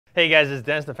Hey guys, it's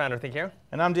Dennis, the founder of Think Hero.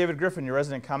 And I'm David Griffin, your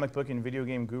resident comic book and video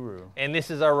game guru. And this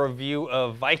is our review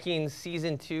of Vikings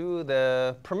Season 2,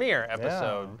 the premiere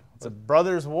episode. Yeah, it's a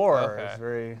brothers' war. Okay. It's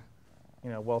very,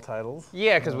 well titled.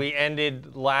 Yeah, because we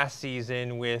ended last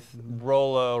season with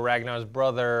Rollo, Ragnar's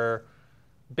brother,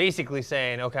 basically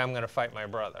saying, okay, I'm going to fight my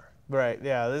brother. Right,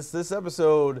 yeah. This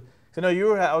episode, I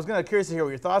know I was kind of curious to hear what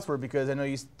your thoughts were because I know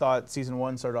you thought Season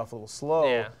 1 started off a little slow.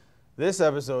 Yeah. This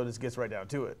episode just gets right down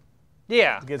to it.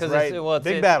 Yeah, because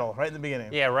big battle right in the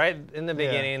beginning. Yeah, right in the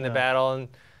beginning, in the battle, and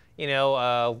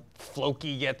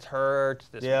Floki gets hurt.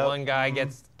 This one guy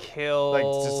gets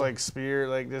killed. Just like spear,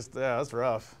 that's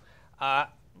rough.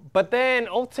 But then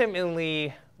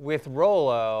ultimately with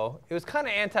Rollo, it was kind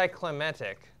of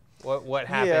anticlimactic. What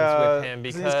happens with him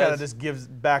because he kind of just gives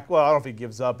back. Well, I don't know if he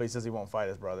gives up, but he says he won't fight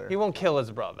his brother. He won't kill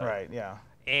his brother. Right. Yeah.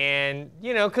 And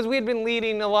because we had been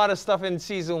leading a lot of stuff in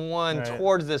Season 1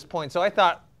 towards this point, so I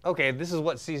thought, okay, this is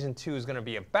what Season 2 is going to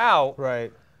be about.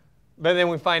 Right. But then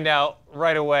we find out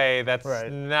right away that's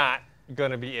not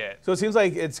going to be it. So it seems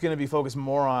like it's going to be focused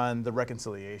more on the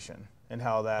reconciliation and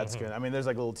how that's going to... I mean, there's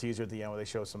like a little teaser at the end where they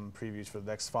show some previews for the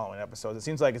next following episodes. It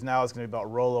seems like it's going to be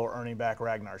about Rollo earning back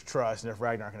Ragnar's trust, and if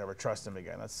Ragnar can ever trust him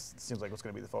again. That seems like what's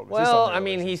going to be the focus. Well, I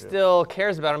mean, he still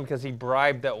cares about him because he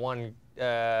bribed that one...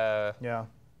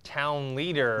 town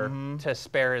leader to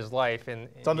spare his life, and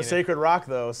it's on the sacred rock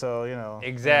though, so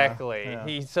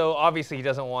exactly. So obviously he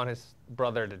doesn't want his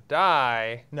brother to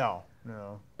die. No.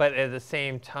 But at the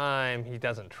same time, he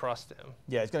doesn't trust him.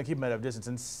 Yeah, he's gonna keep him at a distance.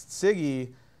 And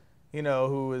Siggy,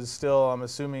 who is still, I'm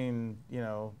assuming,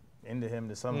 into him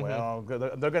to some way. I don't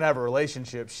know, they're gonna have a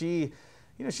relationship. She's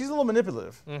a little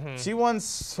manipulative. She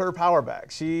wants her power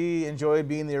back. She enjoyed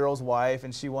being the Earl's wife,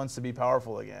 and she wants to be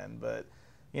powerful again. But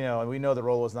and we know that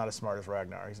Rollo's not as smart as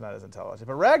Ragnar. He's not as intelligent.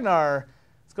 But Ragnar,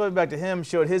 let's go back to him,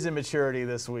 showed his immaturity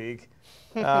this week.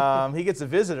 He gets a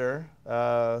visitor,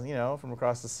 from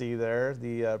across the sea there,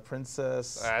 the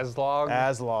Princess... Aslog?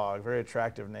 Aslog, very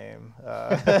attractive name.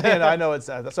 I know it's...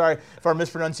 sorry for our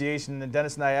mispronunciation. And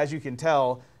Dennis and I, as you can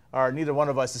tell, neither one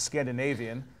of us is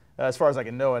Scandinavian, as far as I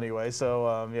can know anyway. So,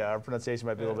 our pronunciation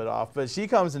might be a little bit off. But she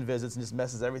comes and visits and just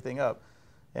messes everything up.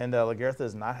 And Lagertha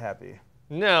is not happy.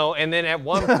 No, and then at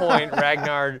one point,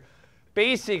 Ragnar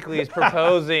basically is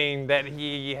proposing that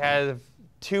he has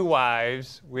 2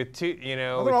 wives with two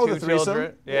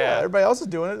children. Yeah, everybody else is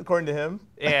doing it according to him.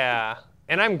 Yeah,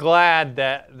 and I'm glad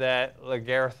that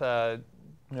Lagertha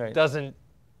doesn't,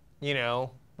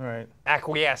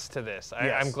 acquiesce to this.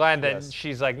 I'm glad that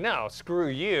she's like, no, screw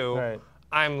you,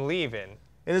 I'm leaving.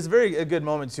 And it's a good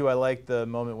moment too. I like the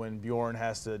moment when Bjorn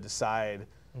has to decide.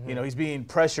 He's being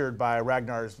pressured by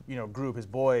Ragnar's, group, his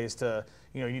boys, to,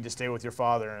 you need to stay with your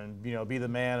father and, be the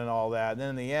man and all that. And then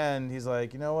in the end, he's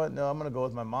like, you know what? No, I'm going to go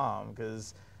with my mom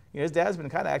because, his dad's been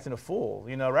kind of acting a fool.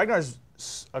 Ragnar's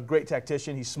a great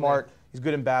tactician. He's smart. He's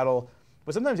good in battle.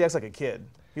 But sometimes he acts like a kid.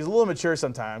 He's a little immature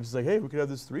sometimes. He's like, hey, we could have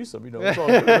this threesome. It's all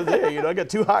good. Hey, I got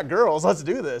 2 hot girls. Let's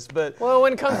do this. But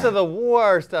when it comes to the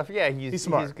war stuff, yeah, he's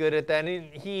smart. He's good at that.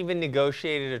 And he even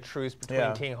negotiated a truce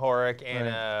between King Horik and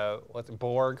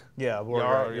Borg? Yeah,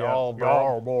 Borg.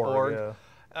 Jarl Borg.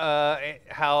 Yeah.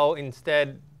 How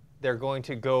instead they're going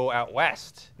to go out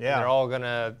west. Yeah. They're all going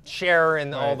to share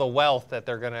in all the wealth that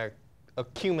they're going to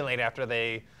accumulate after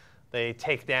they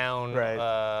take down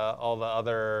all the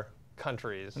other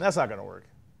countries. And that's not going to work.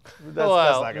 But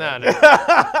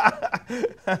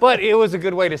it was a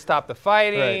good way to stop the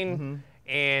fighting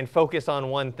and focus on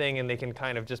one thing, and they can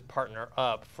kind of just partner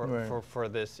up for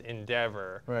this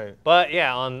endeavor. Right. But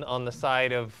yeah, on the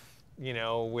side of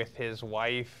with his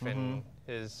wife and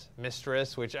his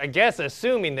mistress, which I guess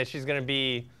assuming that she's going to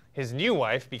be his new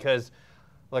wife because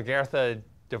Lagertha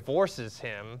divorces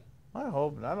him. I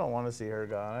hope. I don't want to see her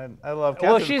gone. I love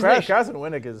Catherine. Catherine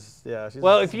Winnick is,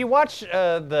 if you watch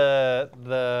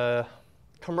the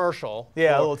commercial, a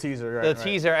little teaser. The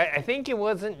teaser. I think it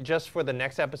wasn't just for the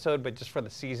next episode, but just for the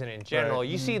season in general.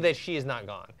 You see that she is not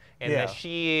gone, and that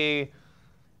she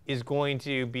is going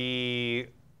to be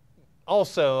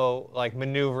also like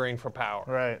maneuvering for power.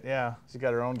 Right. Yeah. She's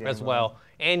got her own game as well,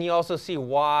 and you also see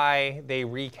why they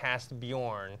recast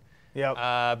Bjorn.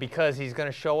 Yep. Because he's going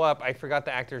to show up. I forgot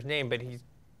the actor's name, but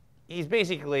he's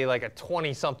basically like a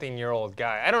 20-something-year-old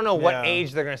guy. I don't know what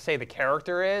age they're going to say the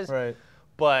character is. Right.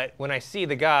 But when I see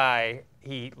the guy,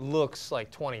 he looks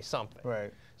like 20-something.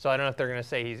 Right. So I don't know if they're going to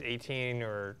say he's 18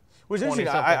 or. Which is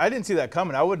interesting. I didn't see that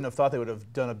coming. I wouldn't have thought they would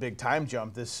have done a big time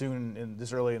jump this soon,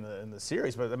 this early in the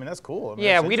series. But I mean, that's cool. I mean,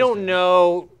 yeah, we don't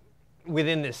know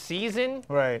within the season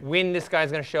when this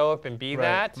guy's going to show up and be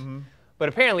that. But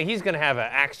apparently he's going to have an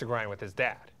axe to grind with his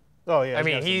dad. Oh yeah. I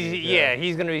mean,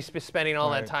 he's going to be spending all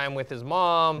that time with his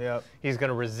mom. Yep. He's going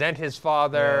to resent his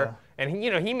father, and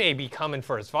he may be coming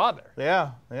for his father.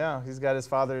 Yeah, yeah. He's got his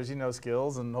father's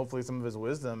skills and hopefully some of his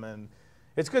wisdom, and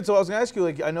it's good. So I was going to ask you,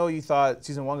 like, I know you thought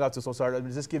season 1 got to a slow start.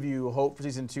 Does this give you hope for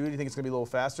season 2? Do you think it's going to be a little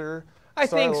faster? I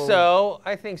think so.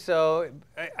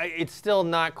 It's still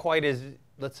not quite as,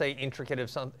 let's say, intricate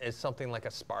as something like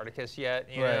a Spartacus yet.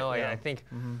 You know, I think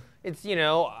it's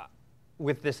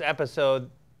with this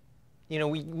episode.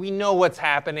 We know what's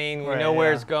happening, we know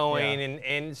where it's going,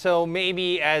 and so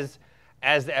maybe as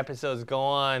the episodes go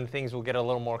on, things will get a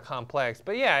little more complex.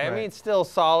 But yeah, I mean, it's still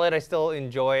solid. I still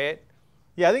enjoy it.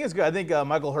 Yeah, I think it's good. I think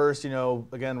Michael Hurst,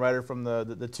 again, writer from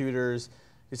the Tudors,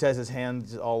 just has his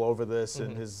hands all over this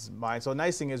and his mind. So the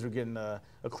nice thing is we're getting a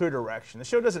clear direction. The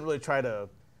show doesn't really try to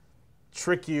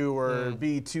trick you or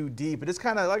be too deep. It just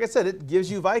kind of, like I said, it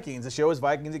gives you Vikings. The show is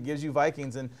Vikings. It gives you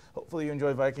Vikings, and hopefully you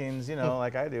enjoy Vikings,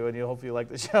 like I do, and you hopefully you like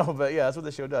the show. But yeah, that's what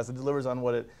the show does. It delivers on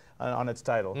on its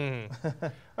title.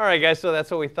 All right, guys. So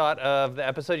that's what we thought of the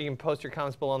episode. You can post your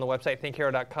comments below on the website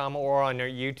thinkhero.com or on our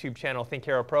YouTube channel Think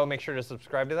Hero Pro. Make sure to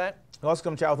subscribe to that. Also,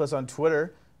 come chat with us on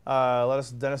Twitter. Let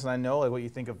us, Dennis and I, know what you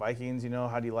think of Vikings.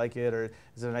 How do you like it, or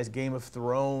is it a nice Game of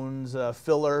Thrones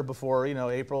filler before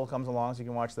April comes along, so you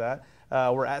can watch that.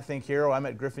 We're at Think Hero. I'm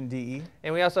at Griffin DE.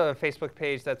 And we also have a Facebook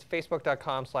page. That's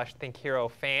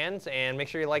facebook.com/ThinkHeroFans. And make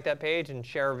sure you like that page and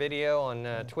share our video on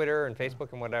Twitter and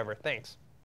Facebook and whatever. Thanks.